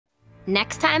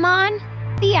Next time on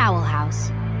The Owl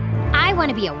House. I want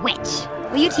to be a witch.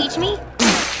 Will you teach me?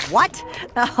 What?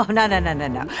 Oh, no.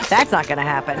 That's not gonna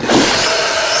happen.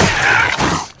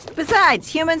 Besides,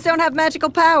 humans don't have magical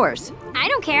powers. I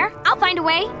don't care. I'll find a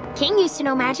way. King used to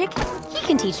know magic. He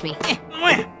can teach me.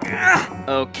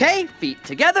 Okay, feet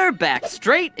together, back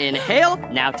straight, inhale.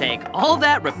 Now take all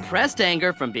that repressed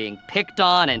anger from being picked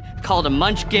on and called a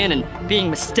munchkin and being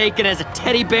mistaken as a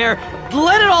teddy bear.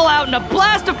 Let it all out in a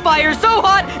blast of fire so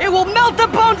hot it will melt the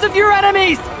bones of your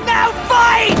enemies! Now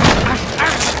fight!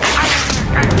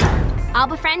 I'll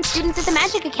befriend students at the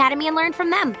Magic Academy and learn from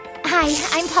them. Hi,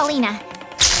 I'm Paulina.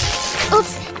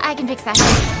 Oops, I can fix that.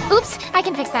 Oops, I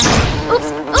can fix that.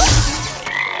 Oops.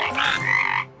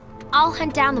 I'll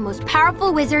hunt down the most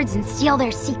powerful wizards and steal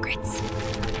their secrets.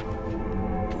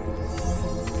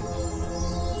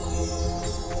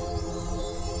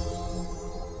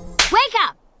 Wake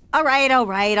up! All right,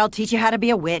 I'll teach you how to be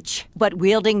a witch. But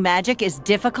wielding magic is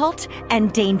difficult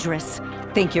and dangerous.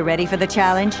 Think you're ready for the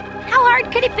challenge? How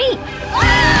hard could it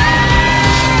be?